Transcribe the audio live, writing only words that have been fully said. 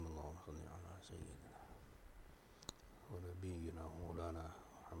نبينا مولانا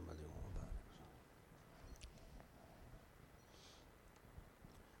محمد وبارك.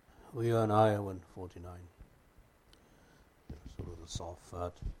 We are on ayah 149, Surah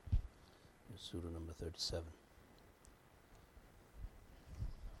Al-Saffat, Surah number 37.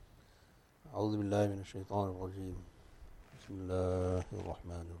 أعوذ بالله من الشيطان الرجيم. بسم الله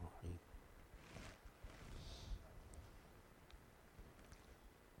الرحمن الرحيم.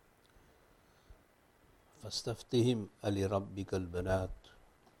 فاستفتهم ألربك البنات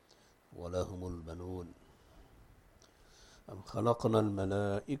ولهم البنون أم خلقنا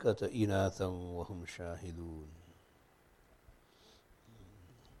الملائكة إناثا وهم شاهدون.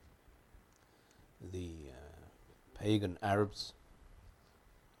 The pagan Arabs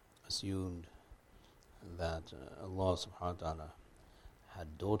assumed that Allah subhanahu wa ta'ala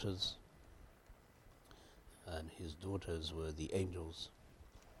had daughters, and his daughters were the angels.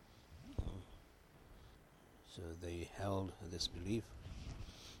 So they held this belief,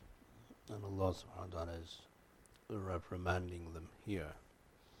 and Allah subhanahu wa ta'ala is reprimanding them here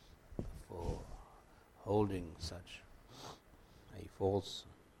for holding such a false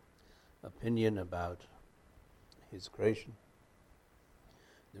opinion about his creation.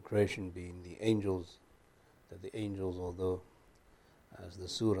 The creation being the angels, that the angels, although as the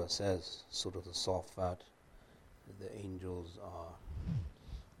surah says, Surah Al-Saffat, the angels are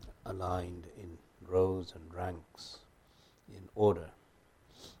aligned in rows and ranks in order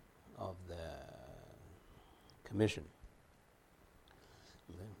of their commission,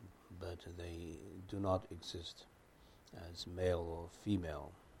 but they do not exist as male or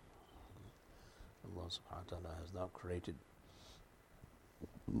female. Allah subhanahu wa ta'ala has not created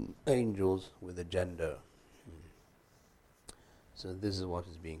angels with a gender. So this is what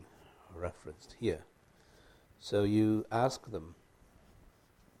is being referenced here. So you ask them,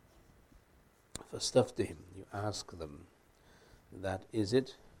 فَاسْتَفْتِهِمْ, you ask them, that is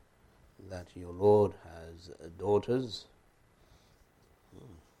it that your Lord has daughters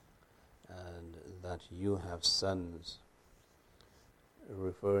and that you have sons,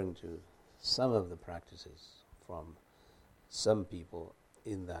 referring to some of the practices from some people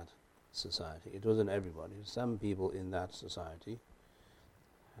in that society. It wasn't everybody. Some people in that society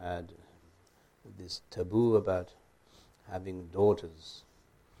had this taboo about having daughters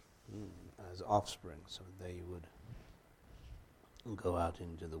as offspring, so they would go out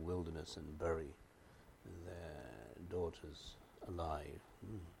into the wilderness and bury their daughters alive.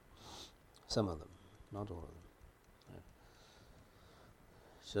 Some of them, not all of them.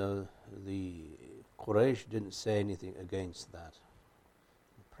 So the Quraysh didn't say anything against that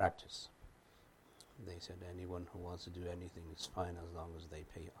practice. They said anyone who wants to do anything is fine as long as they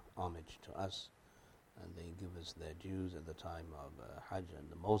pay homage to us and they give us their dues at the time of Hajj and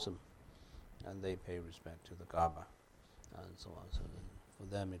the Mawsim, and they pay respect to the Kaaba and so on. So for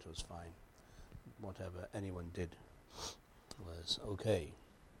them it was fine. Whatever anyone did was okay.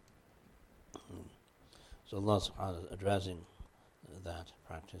 So Allah subhanahu wa ta'ala is addressing that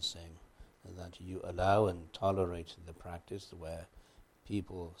practice, saying that you allow and tolerate the practice where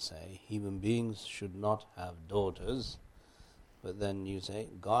people say human beings should not have daughters, but then you say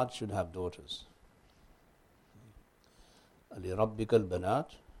God should have daughters. أَلِرَبِّكَ الْبَنَاتِ,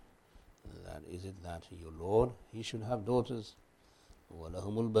 that is it that your Lord, he should have daughters,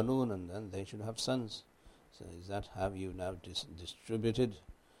 وَلَهُمُ الْبَنُونَ, and then they should have sons. So is that, have you now distributed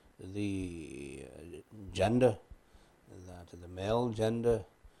the gender, that the male gender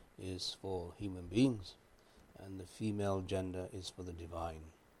is for human beings and the female gender is for the divine?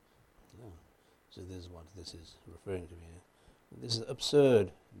 So this is what this is referring to here. This is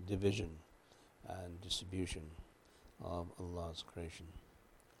absurd division and distribution of Allah's creation.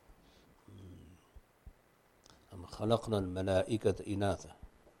 أَمْ خَلَقْنَا الْمَلَائِكَةَ إِنَاثًا,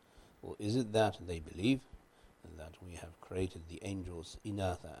 or is it that they believe that we have created the angels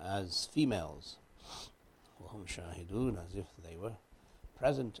inatha, as females, وَهُمْ شَاهِدُونَ, as if they were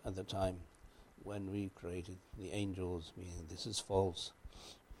present at the time when we created the angels, meaning this is false.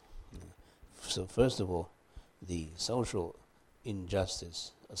 So first of all, the social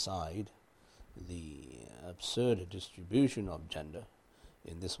injustice aside, the absurd distribution of gender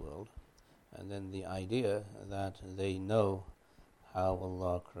in this world, and then the idea that they know how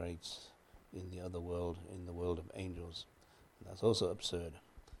Allah creates in the other world, in the world of angels. That's also absurd,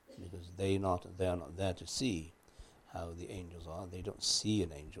 because they are not there to see how the angels are. They don't see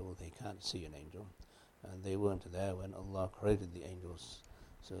an angel, they can't see an angel, and they weren't there when Allah created the angels.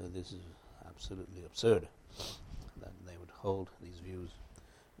 So this is absolutely absurd that they would hold these views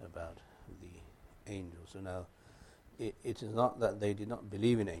about the angels. So now it is not that they did not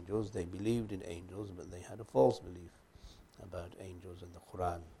believe in angels, they believed in angels, but they had a false belief. about angels in the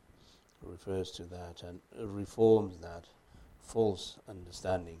Quran refers to that and reforms that false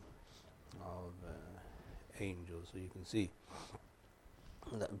understanding of angels. So you can see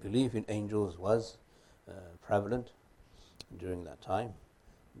that belief in angels was prevalent during that time,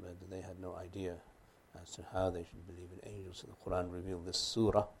 but they had no idea as to how they should believe in angels. So the Quran revealed this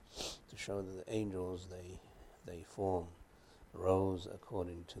surah to show that the angels, they form rows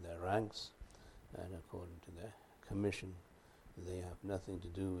according to their ranks and according to their commission. They have nothing to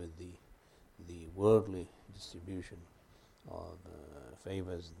do with the worldly distribution of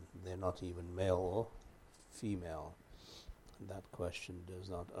favors. They're not even male or female. That question does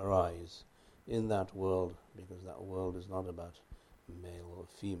not arise in that world, because that world is not about male or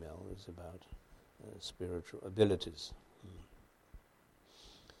female. It's about spiritual abilities.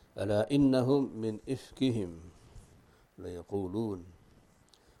 ألا إنهم من إفكهم ليقولون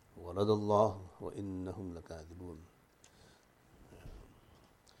ولد الله وإنهم لكاذبون.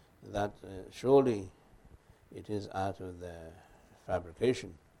 That surely it is out of their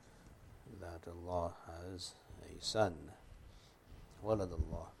fabrication that Allah has a son. ولد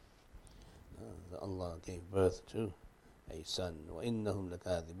الله. That Allah gave birth to a son. وإنهم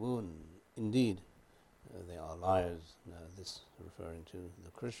لكاذبون. Indeed, they are liars. This referring to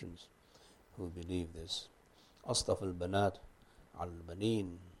the Christians who believe this. أصطفى البنات على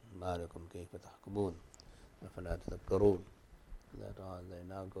البنين ما لكم كيف تحكمون أفلا تذكرون. That are they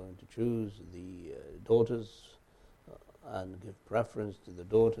now going to choose the daughters and give preference to the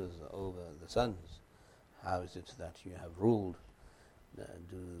daughters over the sons? How is it that you have ruled?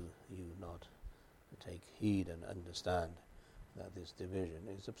 Do you not take heed and understand that this division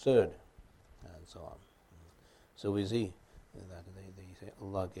is absurd? And so on. So we see that they say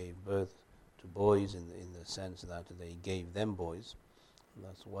Allah gave birth to boys in the sense that they gave them boys.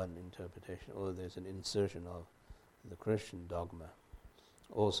 That's one interpretation. Or there's an insertion of the Christian dogma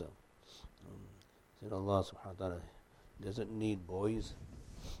also. That Allah subhanahu wa ta'ala doesn't need boys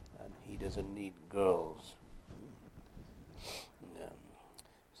and He doesn't need girls.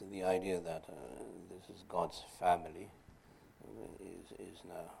 So the idea that this is God's family is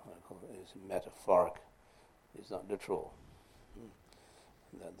now is metaphoric. It's not literal.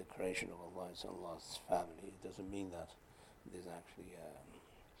 That the creation of Allah is Allah's family. It doesn't mean that there's actually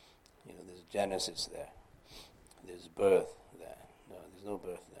there's genesis there. There's birth there. No, there's no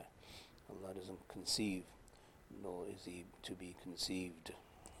birth there. Allah doesn't conceive, nor is He to be conceived.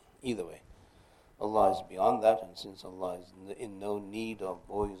 Either way, Allah is beyond that, and since Allah is in no need of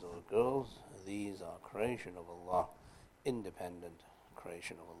boys or girls, these are creation of Allah, independent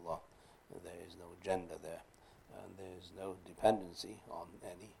creation of Allah. There is no gender there, and there is no dependency on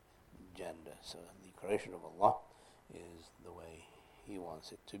any gender. So the creation of Allah is the way He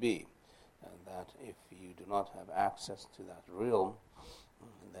wants it to be. And that if you do not have access to that realm,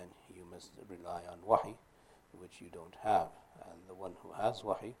 then you must rely on wahi, which you don't have. And the one who has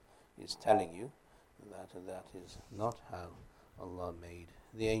wahi is telling you that that is not how Allah made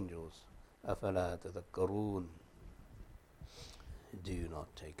the angels. أَفَلَا تَذَكَّرُونَ. Do you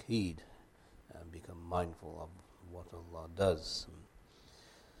not take heed and become mindful of what Allah does?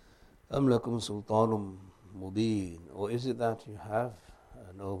 أَمْ لَكُمْ سُلْطَانٌ مُبِينٌ. Or is it that you have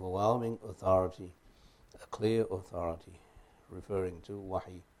an overwhelming authority, a clear authority, referring to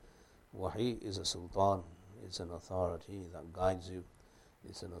wahi. Wahi is a sultan, it's an authority that guides you,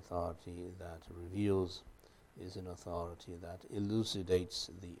 it's an authority that reveals, it's an authority that elucidates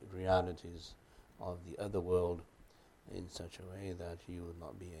the realities of the other world in such a way that you will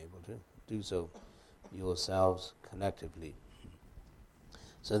not be able to do so yourselves collectively.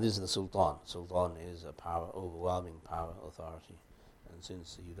 So this is the sultan. Sultan is a power, overwhelming power, authority. And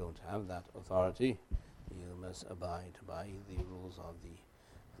since you don't have that authority, you must abide by the rules of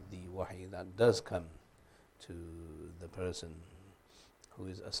the wahi that does come to the person who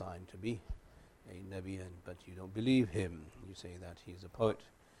is assigned to be a Nabi, but you don't believe him. You say that he's a poet,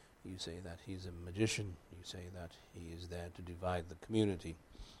 you say that he's a magician, you say that he is there to divide the community,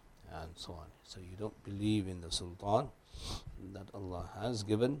 and so on. So you don't believe in the sultan that Allah has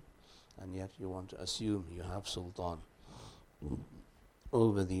given, and yet you want to assume you have sultan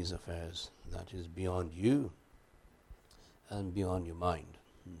over these affairs that is beyond you and beyond your mind.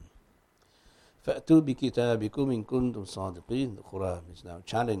 فَأْتُوا بِكِتَابِكُمْ إِن كُنتُمْ صَادِقِينَ. The Quran is now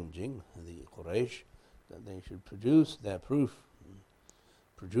challenging the Quraysh that they should produce their proof.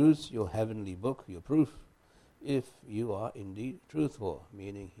 Produce your heavenly book, your proof, if you are indeed truthful,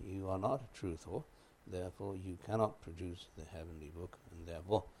 meaning you are not truthful, therefore you cannot produce the heavenly book, and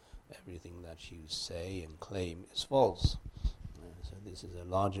therefore everything that you say and claim is false. So this is a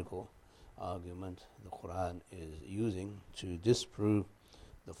logical argument the Quran is using to disprove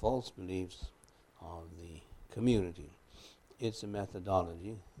the false beliefs of the community. It's a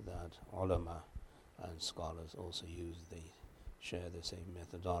methodology that ulama and scholars also use. They share the same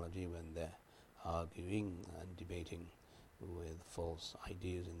methodology when they're arguing and debating with false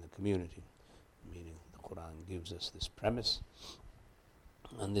ideas in the community. Meaning the Quran gives us this premise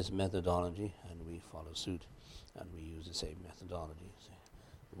and this methodology, and we follow suit and we use the same methodology. So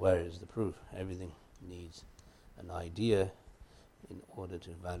where is the proof? Everything needs an idea in order to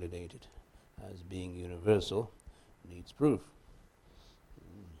validate it as being universal, needs proof.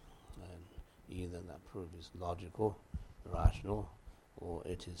 And either that proof is logical, rational, or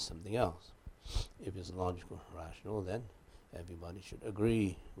it is something else. If it's logical, rational, then everybody should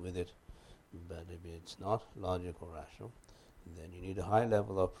agree with it. But if it's not logical, rational, then you need a high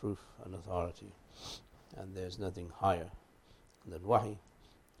level of proof and authority. And there's nothing higher than wahi.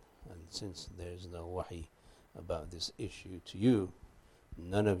 And since there's no wahi about this issue to you,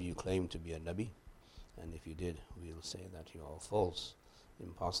 none of you claim to be a Nabi. And if you did, we'll say that you are a false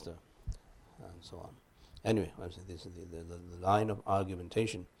imposter, and so on. Anyway, this is the line of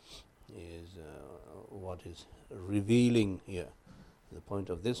argumentation is what is revealing here. The point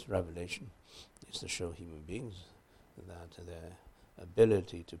of this revelation is to show human beings that their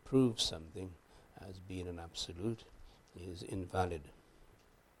ability to prove something as being an absolute is invalid.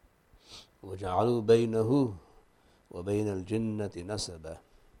 وَجَعَلُوا بَيْنَهُ وَبَيْنَ الْجِنَّةِ نَسَبًا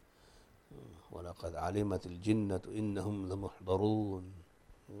وَلَقَدْ عَلِمَتِ الْجِنَّةُ إِنَّهُمْ لَمُحْضَرُونَ.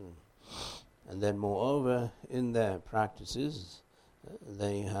 And then moreover, in their practices,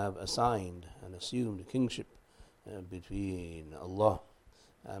 they have assigned and assumed kingship between Allah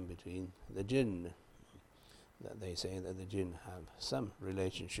and between the jinn. That they say that the jinn have some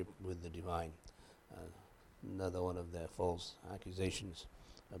relationship with the divine. Another one of their false accusations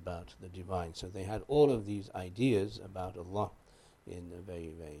about the divine. So they had all of these ideas about Allah in a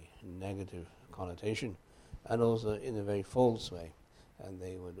very, very negative connotation, and also in a very false way. And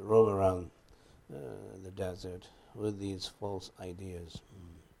they would roam around the desert with these false ideas.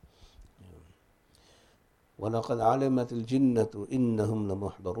 وَلَقَدْ عَلِمَتِ الْجِنَّةُ إِنَّهُمْ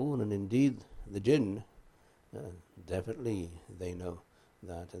لَمُحْضَرُونَ. And indeed, the jinn, definitely they know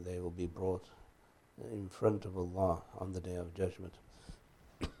that they will be brought in front of Allah on the Day of Judgment.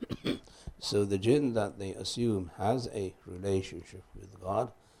 So the jinn that they assume has a relationship with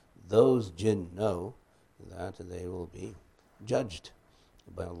God, those jinn know that they will be judged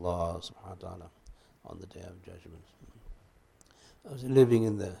by Allah subhanahu wa ta'ala on the Day of Judgment. I was living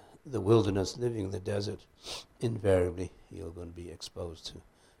in the wilderness, living in the desert. Invariably you're going to be exposed to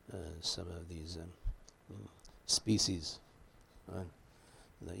some of these species, right?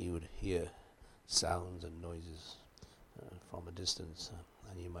 That you would hear sounds and noises from a distance,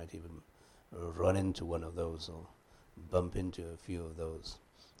 and you might even run into one of those or bump into a few of those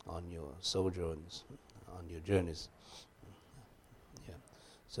on your sojourns, on your journeys. Yeah.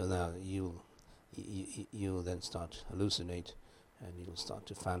 So now you'll then start to hallucinate, and you'll start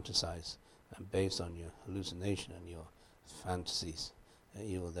to fantasize, and based on your hallucination and your fantasies,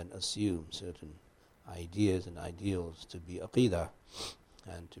 you will then assume certain ideas and ideals to be aqidah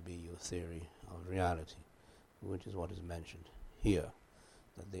and to be your theory of reality, which is what is mentioned here,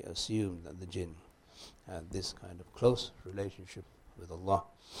 that they assume that the jinn had this kind of close relationship with Allah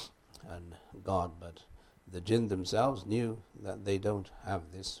and God, but the jinn themselves knew that they don't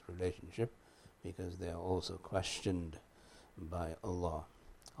have this relationship, because they are also questioned by Allah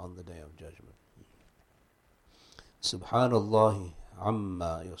on the Day of Judgment. Subhanallah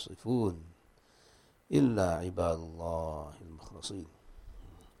amma yasifun illa ibadallah al-mukhlasin.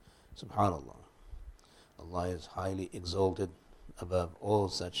 Subhanallah. Allah is highly exalted above all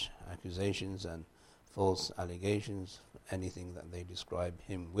such accusations and false allegations, anything that they describe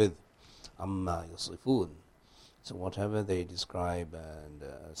Him with. Amma yasifun. So whatever they describe and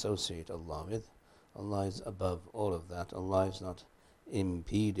associate Allah with, Allah is above all of that. Allah is not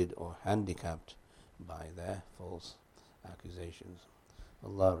impeded or handicapped by their false accusations.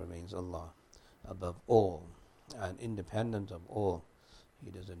 Allah remains Allah above all and independent of all.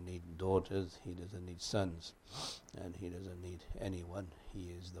 He doesn't need daughters, He doesn't need sons, and He doesn't need anyone.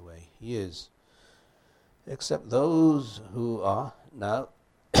 He is the way He is. Except those who are now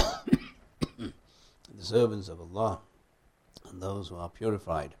the servants of Allah, and those who are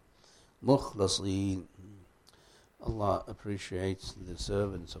purified. Mukhlasin. Allah appreciates the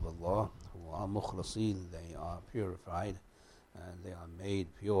servants of Allah who are mukhlasin. They are purified and they are made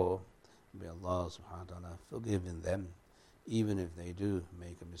pure by Allah subhanahu wa ta'ala, forgiving them even if they do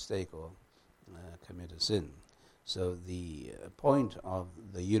make a mistake or commit a sin. So the point of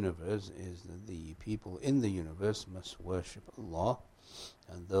the universe is that the people in the universe must worship Allah,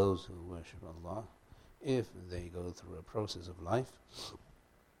 and those who worship Allah, if they go through a process of life,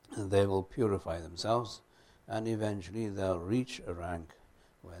 they will purify themselves, and eventually they'll reach a rank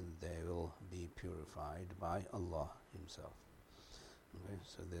when they will be purified by Allah Himself. Okay,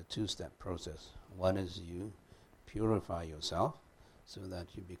 so the two-step process. One is you purify yourself so that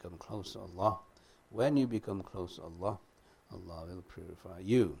you become close to Allah. When you become close to Allah, Allah will purify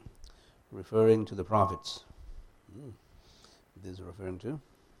you. Referring to the prophets. This is referring to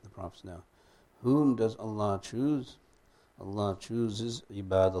the prophets now. Whom does Allah choose? Allah chooses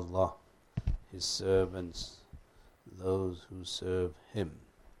ibadallah, His servants, those who serve Him.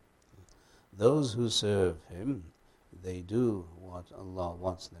 Those who serve Him, they do what Allah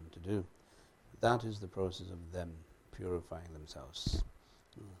wants them to do. That is the process of them purifying themselves.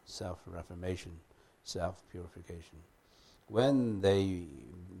 Self-reformation, self-purification. When they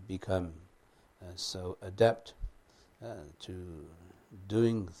become so adept to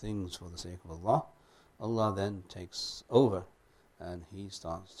doing things for the sake of Allah, Allah then takes over and He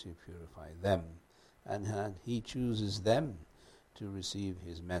starts to purify them. And He chooses them to receive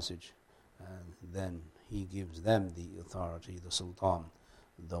His message, and then He gives them the authority, the sultan,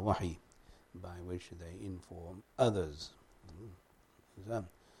 the wahi, by which they inform others.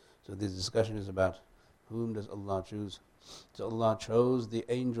 So this discussion is about whom does Allah choose. So Allah chose the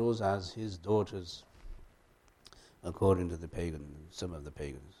angels as His daughters, according to the some of the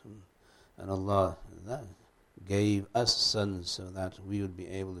pagans. And Allah gave us sons so that we would be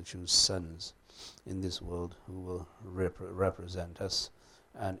able to choose sons in this world who will represent us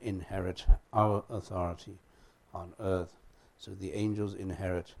and inherit our authority on earth. So the angels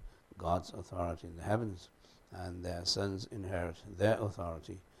inherit God's authority in the heavens, and their sons inherit their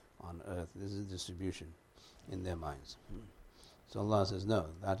authority on earth. This is distribution in their minds. So Allah says, no,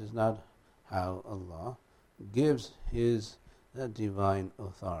 that is not how Allah gives His divine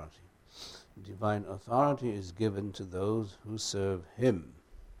authority. Divine authority is given to those who serve Him,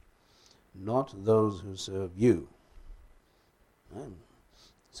 not those who serve you.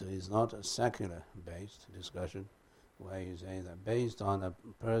 So it's not a secular-based discussion where you say that based on a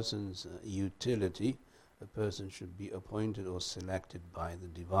person's utility, a person should be appointed or selected by the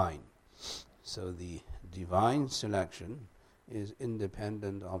divine. So the divine selection is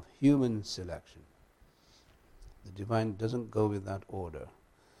independent of human selection. The divine doesn't go with that order.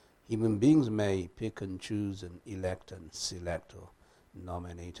 Human beings may pick and choose and elect and select or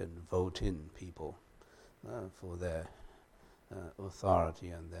nominate and vote in people for their authority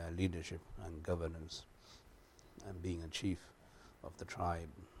and their leadership and governance, and being a chief of the tribe,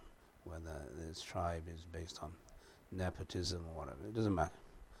 whether this tribe is based on nepotism or whatever, it doesn't matter.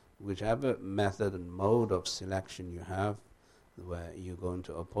 Whichever method and mode of selection you have, where you're going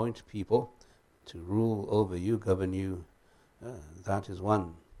to appoint people to rule over you, govern you, that is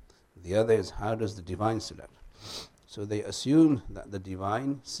one. The other is, how does the divine select? So they assume that the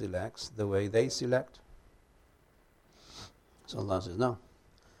divine selects the way they select. So Allah says, no.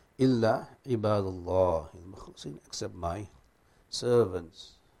 Illa ibadallah, except my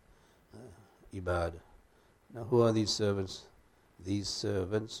servants. Ibad. Now who are these servants? These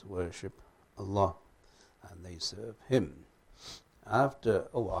servants worship Allah and they serve Him. After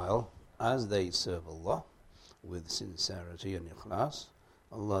a while, as they serve Allah with sincerity and ikhlas,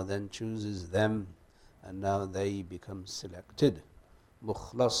 Allah then chooses them, and now they become selected.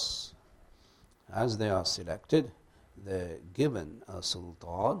 Mukhlas. As they are selected, they're given a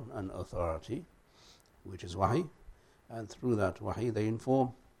sultan, an authority, which is wahi, and through that wahi they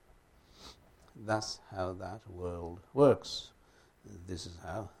inform. That's how that world works. This is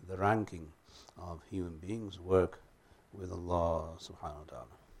how the ranking of human beings work with Allah subhanahu wa ta'ala.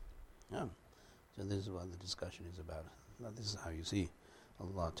 Yeah. So this is what the discussion is about. This is how you see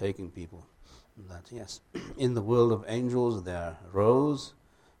Allah taking people. That yes, in the world of angels there are rows,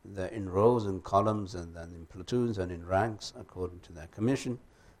 they're in rows and columns and then in platoons and in ranks according to their commission,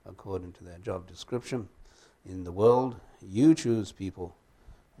 according to their job description. In the world, you choose people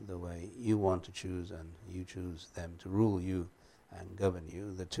the way you want to choose, and you choose them to rule you and govern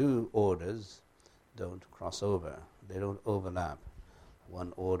you. The two orders don't cross over, they don't overlap.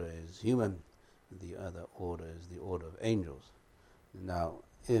 One order is human, the other order is the order of angels. Now,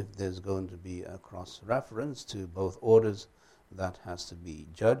 if there's going to be a cross-reference to both orders, that has to be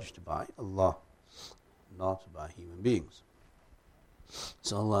judged by Allah, not by human beings.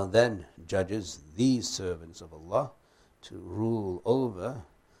 So Allah then judges these servants of Allah to rule over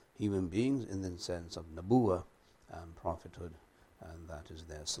human beings in the sense of Nabuwah and prophethood, and that is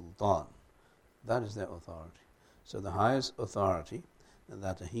their sultan. That is their authority. So the highest authority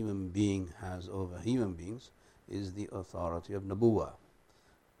that a human being has over human beings is the authority of Nabuwah,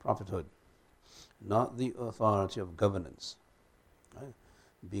 prophethood, not the authority of governance. Right?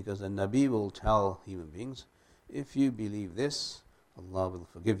 Because a Nabi will tell human beings, if you believe this, Allah will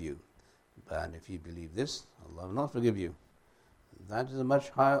forgive you. And if you believe this, Allah will not forgive you. That is a much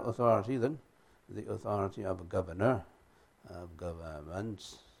higher authority than the authority of a governor, of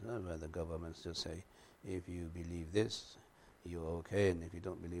governments, where the governments just say, if you believe this, you're okay, and if you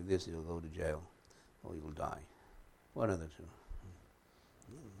don't believe this, you'll go to jail, or you'll die. One of the two.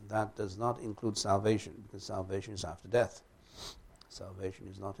 That does not include salvation, because salvation is after death. Salvation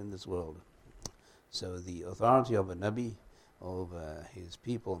is not in this world. So the authority of a Nabi over his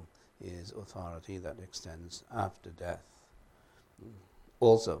people is authority that extends after death.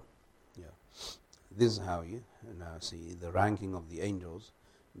 Also, this is how you now see the ranking of the angels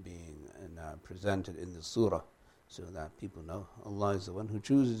being now presented in the surah, so that people know Allah is the one who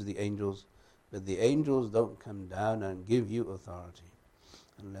chooses the angels, but the angels don't come down and give you authority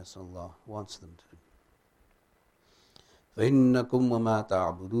unless Allah wants them to. فَإِنَّكُمْ وَمَا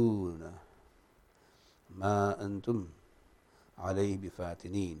تَعْبُدُونَ مَا أَنْتُمْ عَلَيْهِ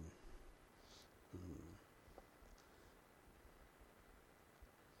بِفَاتِنِينَ.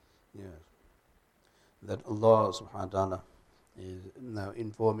 Yes. That Allah subhanahu wa ta'ala is now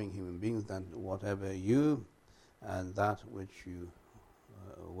informing human beings that whatever you and that which you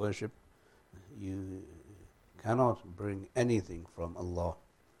worship, you cannot bring anything from Allah.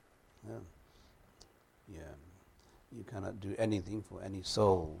 You cannot do anything for any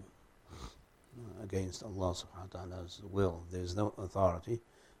soul against Allah subhanahu wa ta'ala's will. There is no authority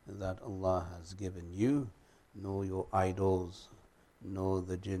that Allah has given you, nor your idols, nor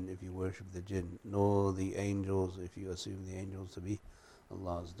the jinn if you worship the jinn, nor the angels if you assume the angels to be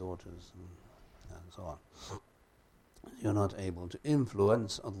Allah's daughters, and so on. You're not able to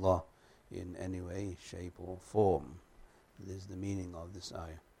influence Allah in any way, shape or form. This is the meaning of this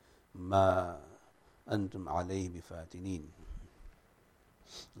ayah. Ma antum alayhi bifatinin.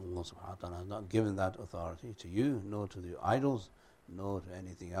 Allah subhanahu wa ta'ala has not given that authority to you, nor to the idols, nor to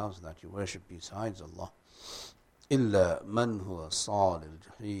anything else that you worship besides Allah. Illa man huwa salil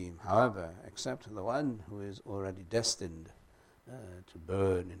jahim. However, except the one who is already destined to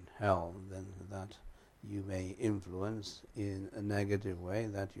burn in hell, then that you may influence in a negative way,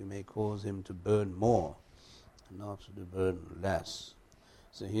 that you may cause him to burn more, not to burn less.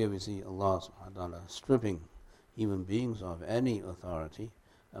 So here we see Allah subhanahu wa ta'ala stripping human beings of any authority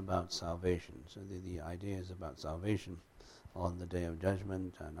about salvation. So the idea is about salvation on the Day of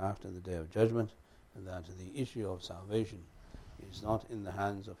Judgment and after the Day of Judgment, that the issue of salvation is not in the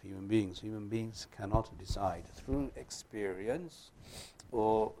hands of human beings. Human beings cannot decide through experience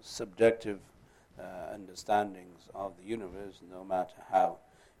or subjective understandings of the universe, no matter how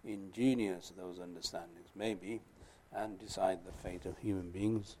ingenious those understandings may be, and decide the fate of human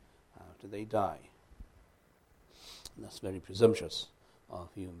beings after they die. And that's very presumptuous of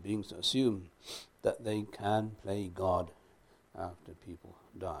human beings to assume that they can play God after people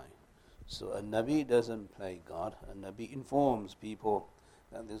die. So a Nabi doesn't play God. A Nabi informs people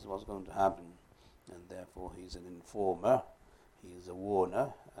that this is what's going to happen, and therefore he's an informer, he is a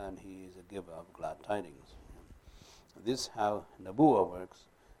warner, and he is a giver of glad tidings. This is how Nabuwah works,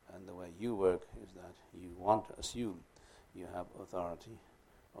 and the way you work is that you want to assume you have authority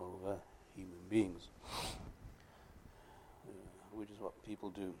over human beings, which is what people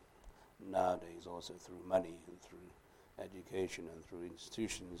do nowadays, also through money and through education and through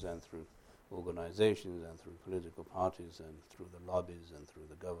institutions and through organizations and through political parties and through the lobbies and through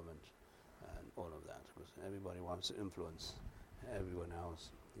the government and all of that, because everybody wants to influence everyone else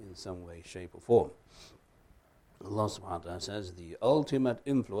in some way, shape or form. Allah subhanahu wa ta'ala says the ultimate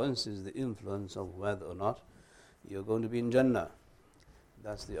influence is the influence of whether or not you're going to be in Jannah.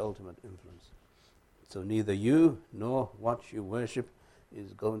 That's the ultimate influence. So neither you nor what you worship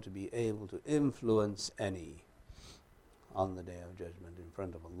is going to be able to influence any on the Day of Judgment in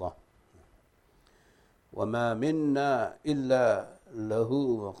front of Allah. وَمَا مِنَّا إِلَّا لَهُ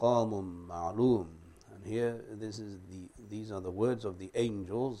مَقَامٌ مَعْلُومٌ. And here, these are the words of the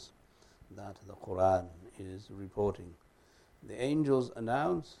angels that the Quran is reporting. The angels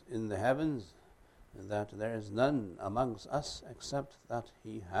announce in the heavens that there is none amongst us except that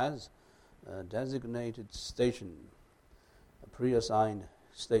he has a designated station, a pre-assigned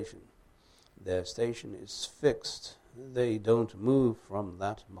station. Their station is fixed. They don't move from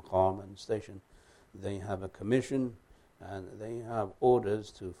that maqam and station. They have a commission and they have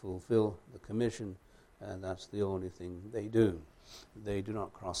orders to fulfill the commission, and that's the only thing they do. They do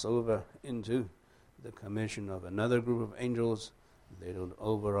not cross over into the commission of another group of angels. They don't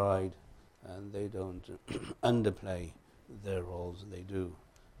override and they don't underplay their roles. They do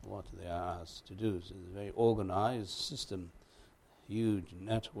what they are asked to do. So it's a very organized system, huge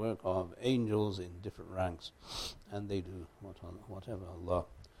network of angels in different ranks, and they do whatever Allah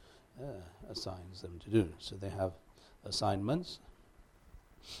assigns them to do. So they have assignments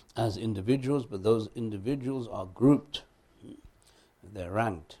as individuals, but those individuals are grouped. They're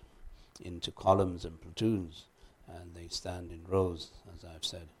ranked into columns and platoons, and they stand in rows, as I've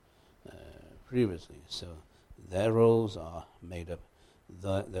said previously. So their roles are made up.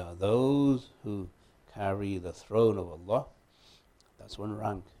 There are those who carry the throne of Allah. That's one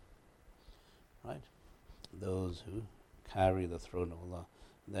rank, right? Those who carry the throne of Allah.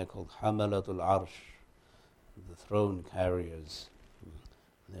 They're called Hamalatul Arsh, the throne carriers.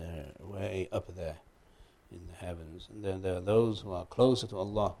 They're way up there in the heavens. And then there are those who are closer to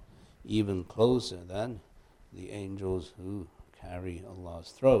Allah, even closer than the angels who carry Allah's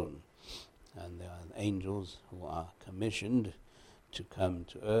throne. And there are angels who are commissioned to come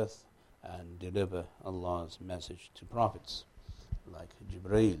to earth and deliver Allah's message to prophets, like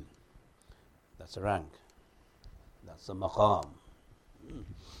Jibreel. That's a rank. That's a maqam.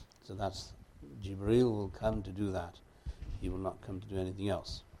 So that's Jibreel will come to do that. He will not come to do anything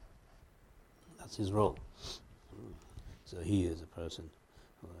else. That's his role. So he is a person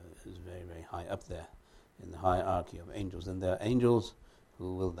who is very, very high up there in the hierarchy of angels. And there are angels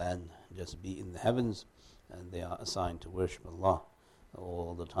who will then just be in the heavens, and they are assigned to worship Allah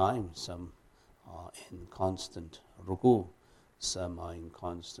all the time. Some are in constant ruku, some are in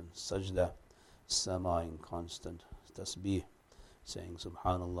constant sajda, some are in constant tasbih, saying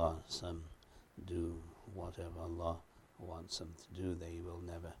subhanallah. Some do whatever Allah wants them to do. They will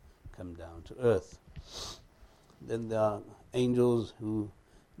never come down to earth. Then there are angels who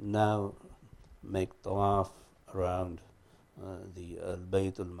now make tawaf around the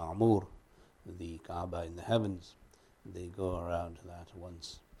Bayt al-Ma'mur, the Kaaba in the heavens. They go around that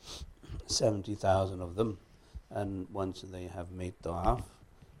once, 70,000 of them, and once they have made tawaf,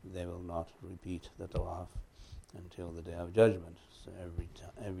 they will not repeat the tawaf until the Day of Judgment. So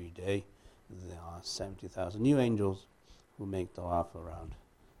every day there are 70,000 new angels who make tawaf around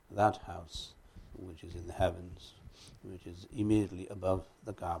that house, which is in the heavens, which is immediately above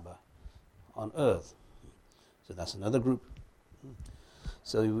the Kaaba on earth. So that's another group.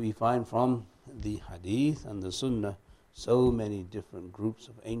 So we find from the hadith and the sunnah so many different groups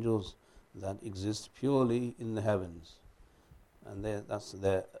of angels that exist purely in the heavens, and that's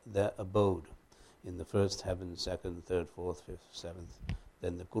their abode in the first heaven, second, third, fourth, fifth, seventh,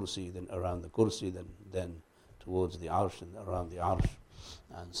 then the kursi, then around the kursi, then towards the arsh and around the arsh,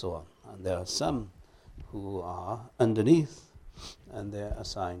 and so on. And there are some who are underneath, and they're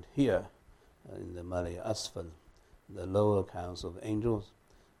assigned here in the Malay Asfal, the lower council of angels,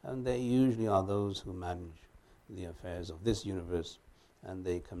 and they usually are those who manage the affairs of this universe, and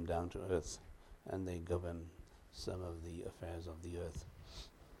they come down to earth and they govern some of the affairs of the earth,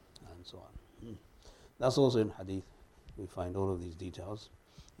 and so on. That's also in hadith. We find all of these details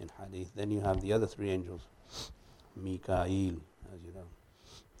in hadith. Then you have the other three angels. Mikaail, as you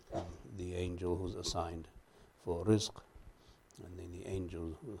know, the angel who's assigned for rizq, and then the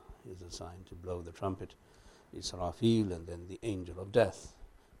angel who is assigned to blow the trumpet, Israfil, and then the angel of death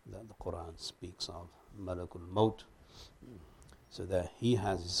that the Quran speaks of, Malakul Maut. So that he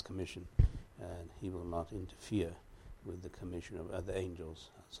has his commission, and he will not interfere with the commission of other angels,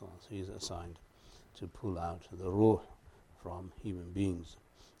 and so on. So he's assigned to pull out the ruh from human beings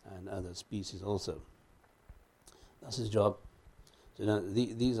and other species also. That's his job. So now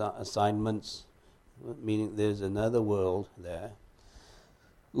these are assignments, meaning there's another world there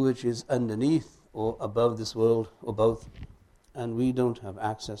which is underneath or above this world, or both, and we don't have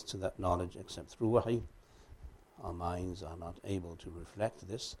access to that knowledge except through wahi. Our minds are not able to reflect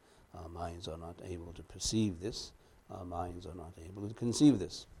this, our minds are not able to perceive this, our minds are not able to conceive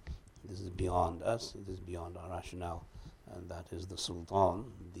this. This is beyond us, it is beyond our rationale, and that is the sultan,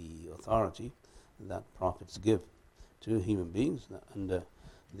 the authority that prophets give to human beings. Under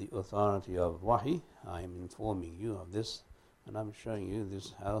the authority of wahi, I am informing you of this, and I'm showing you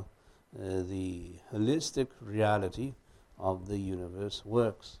this how the holistic reality of the universe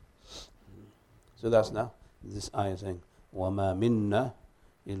works. So that's now this ayah saying, وَمَا مِنَّا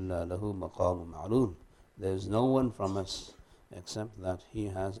إِلَّا لَهُ مَقَامٌ مَعْلُومٌ. There's no one from us except that he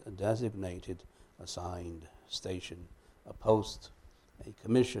has a designated, assigned station, a post, a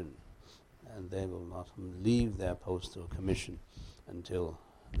commission, and they will not leave their post or commission until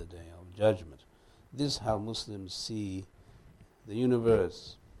the Day of Judgment. This is how Muslims see the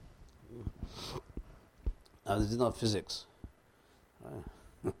universe. Now, this is not physics.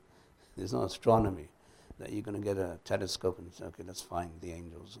 Right? It's not astronomy that you're going to get a telescope and say, okay, let's find the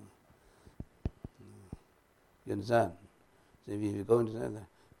angels. You understand? So if you go into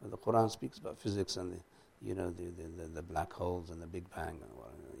the Quran speaks about physics and the black holes and the Big Bang.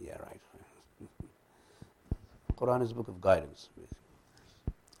 Yeah, right. Quran is a book of guidance.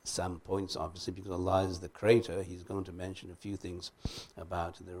 Some points, obviously, because Allah is the creator, He's going to mention a few things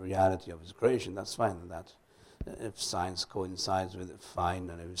about the reality of His creation. That's fine. That if science coincides with it, fine,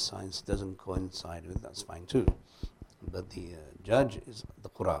 and if science doesn't coincide with it, that's fine too. But the judge is the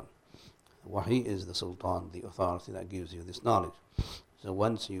Quran. Wahi is the Sultan, the authority that gives you this knowledge. So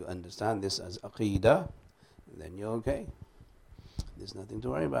once you understand this as Aqeedah, then you're okay. There's nothing to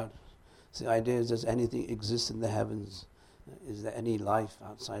worry about. So the idea is, does anything exist in the heavens? Is there any life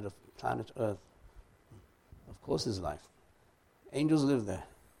outside of planet Earth? Of course there's life. Angels live there.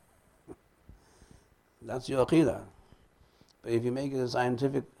 That's your Aqeedah. But if you make it a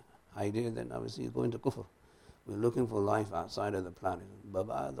scientific idea, then obviously you go into kufr. We're looking for life outside of the planet.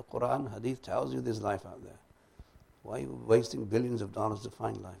 Baba, the Quran, Hadith tells you there's life out there. Why are you wasting billions of dollars to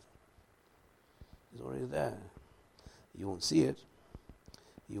find life? It's already there. You won't see it.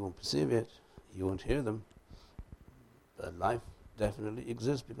 You won't perceive it. You won't hear them. But life definitely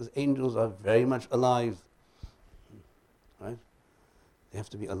exists because angels are very much alive. Right? They have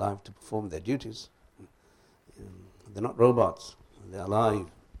to be alive to perform their duties. They're not robots. They're alive.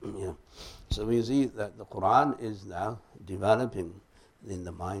 Yeah. So we see that the Quran is now developing in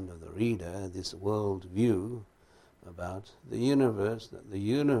the mind of the reader this world view about the universe, that the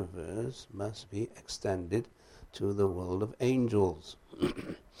universe must be extended to the world of angels.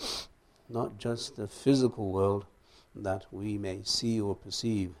 Not just the physical world that we may see or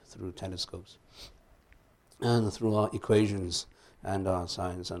perceive through telescopes and through our equations and our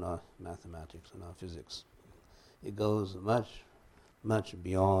science and our mathematics and our physics. It goes much, much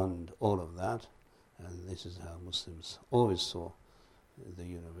beyond all of that, and this is how Muslims always saw the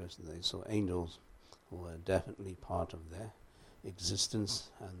universe. They saw angels who were definitely part of their existence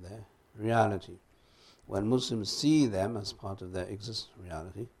and their reality. When Muslims see them as part of their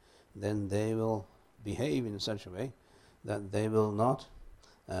reality, then they will behave in such a way that they will not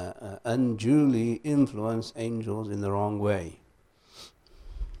unduly influence angels in the wrong way.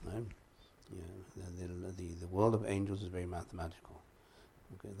 Right? Yeah, the world of angels is very mathematical.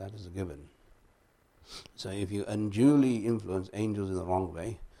 Okay, that is a given. So if you unduly influence angels in the wrong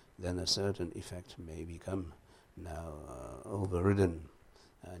way, then a certain effect may become now overridden,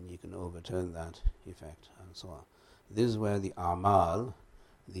 and you can overturn that effect and so on. This is where the a'mal,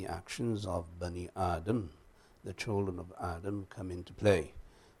 the actions of Bani Aadam, the children of Adam, come into play.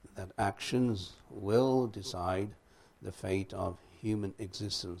 That actions will decide the fate of human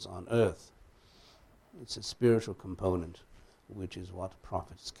existence on earth. It's a spiritual component, which is what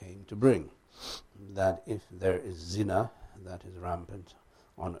prophets came to bring. That if there is zina that is rampant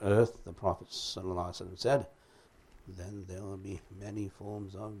on earth, the Prophet ﷺ said, then there will be many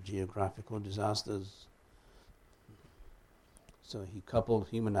forms of geographical disasters. So he coupled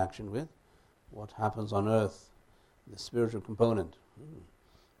human action with what happens on earth, the spiritual component.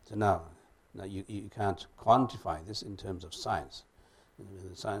 So now you can't quantify this in terms of science.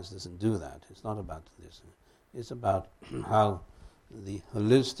 Science doesn't do that. It's not about this. It's about how the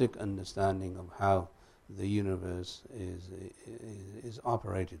holistic understanding of how the universe is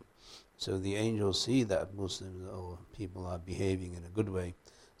operated. So the angels see that Muslims or people are behaving in a good way,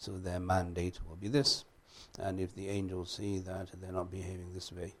 so their mandate will be this. And if the angels see that they're not behaving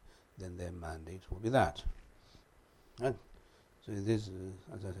this way, then their mandate will be that. Right? So this,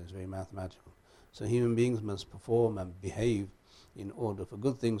 as I said, is very mathematical. So human beings must perform and behave in order for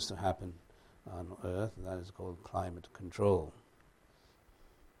good things to happen on earth. That is called climate control.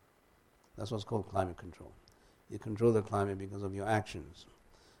 That's what's called climate control. You control the climate because of your actions,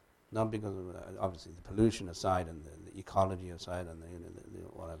 not because of obviously the pollution aside and the ecology aside and the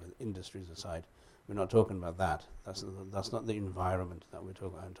whatever the industries aside. We're not talking about that. That's not the environment that we're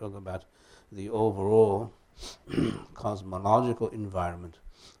talking about. I'm talking about the overall cosmological environment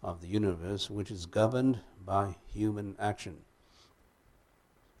of the universe, which is governed by human action.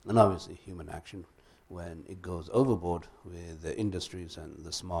 And obviously human action, when it goes overboard with the industries and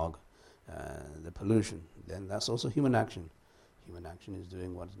the smog, the pollution, then that's also human action. Human action is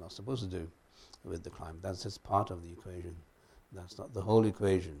doing what it's not supposed to do with the climate. That's just part of the equation. That's not the whole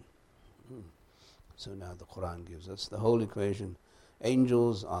equation. So now the Quran gives us the whole equation.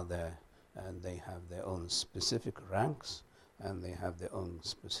 Angels are there, and they have their own specific ranks, and they have their own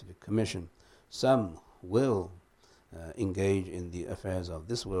specific commission. Some will engage in the affairs of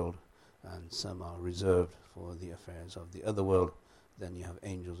this world, and some are reserved for the affairs of the other world. Then you have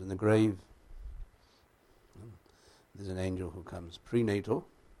angels in the grave. There's an angel who comes prenatal,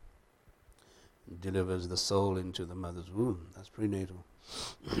 delivers the soul into the mother's womb. That's prenatal.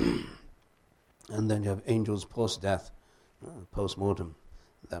 And then you have angels post-death, post-mortem.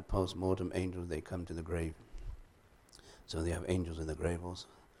 That post-mortem angels, they come to the grave. So they have angels in the grave also.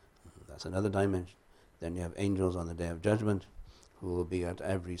 That's another dimension. Then you have angels on the Day of Judgment who will be at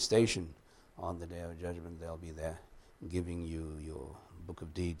every station on the Day of Judgment. They'll be there giving you your book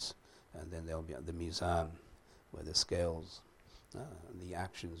of deeds. And then they'll be at the Mizan, where the scales, the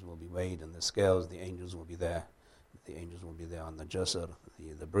actions will be weighed, and the scales, the angels will be there. The angels will be there on the Jasr,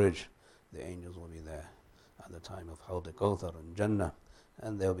 the bridge. The angels will be there at the time of Hawd al-Kawthar and Jannah.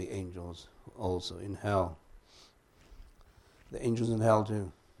 And there'll be angels also in hell. The angels in hell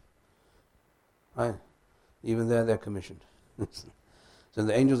too. Right? Even there they're commissioned. So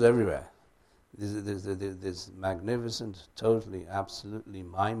the angels everywhere. There's this magnificent, totally, absolutely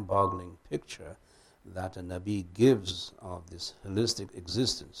mind-boggling picture that a Nabi gives of this holistic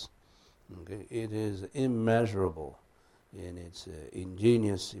existence. Okay? It is immeasurable in its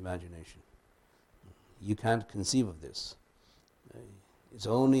ingenious imagination. You can't conceive of this. It's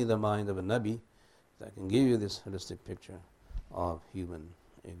only the mind of a Nabi that can give you this holistic picture of human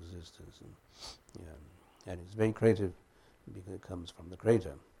existence. And it's very creative because it comes from the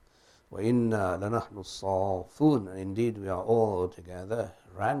Creator. وَإِنَّا لَنَحْنُ الصَّافُونَ. And indeed we are all together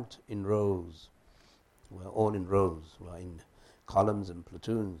ranked in rows. We're all in rows. We're in columns and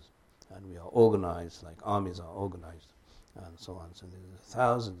platoons. And we are organized like armies are organized. And so on. So there's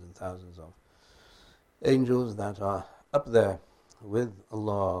thousands and thousands of angels that are up there with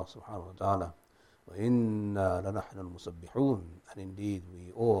Allah subhanahu wa ta'ala. وَإِنَّا لَنَحْنُ الْمُسَبِّحُونَ. And indeed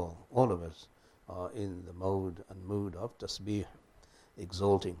we all of us are in the mode and mood of tasbih,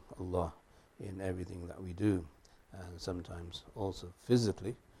 exalting Allah in everything that we do, and sometimes also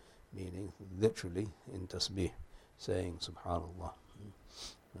physically, meaning literally in tasbih, saying subhanallah.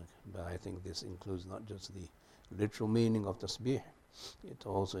 But I think this includes not just the literal meaning of tasbih, it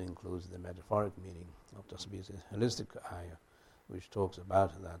also includes the metaphoric meaning of tasbih. It's a holistic ayah which talks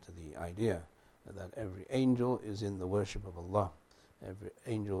about that, the idea that every angel is in the worship of Allah, every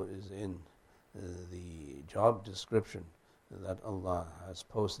angel is in the job description that Allah has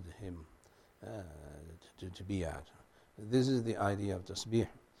posted him to be at. This is the idea of tasbih.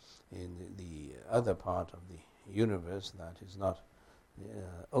 In the other part of the universe that is not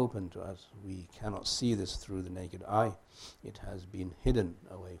open to us, we cannot see this through the naked eye. It has been hidden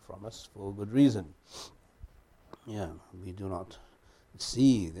away from us for good reason. We do not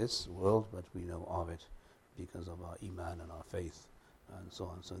see this world, but we know of it because of our iman and our faith and so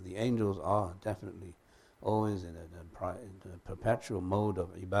on. So the angels are definitely always in a perpetual mode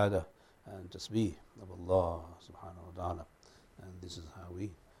of ibadah and tasbih of Allah subhanahu wa ta'ala. And this is how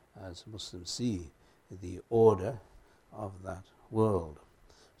we as Muslims see the order of that world.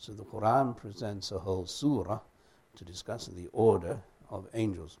 So the Quran presents a whole surah to discuss the order of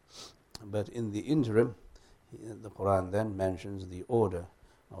angels. But in the interim, the Quran then mentions the order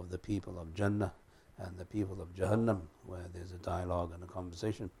of the people of Jannah and the people of Jahannam, where there's a dialogue and a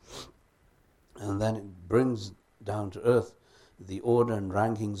conversation. And then it brings down to earth the order and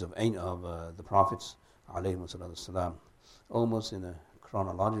rankings of the prophets, alayhimu salatu salam, almost in a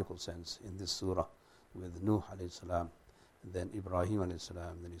chronological sense in this surah, with Nuh alayhi salam, then Ibrahim alayhi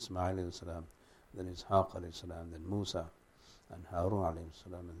salam, then Ismail alayhi salam, then Ishaq alayhi salam, then Musa and Harun alayhi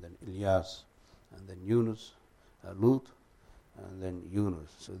salam, and then Ilyas, and then Yunus, Lut, and then Yunus.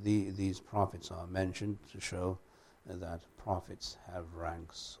 So these prophets are mentioned to show that prophets have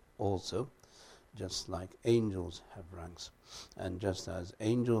ranks also, just like angels have ranks. And just as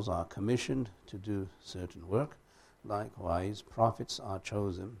angels are commissioned to do certain work, likewise prophets are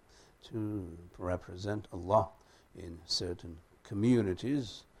chosen to represent Allah in certain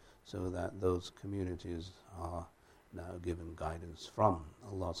communities, so that those communities are now given guidance from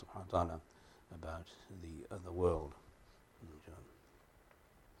Allah subhanahu wa ta'ala about the other world.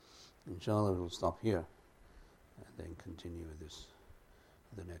 Inshallah, we'll stop here and then continue with this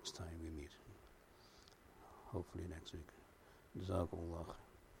the next time we meet. Hopefully next week. Jazakumullah khair.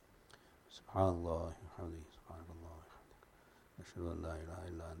 Subhanallah, alhamdulillah, subhanallah, ashhadu an la ilaha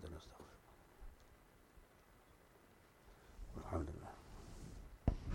illa anta nastaghfiruka.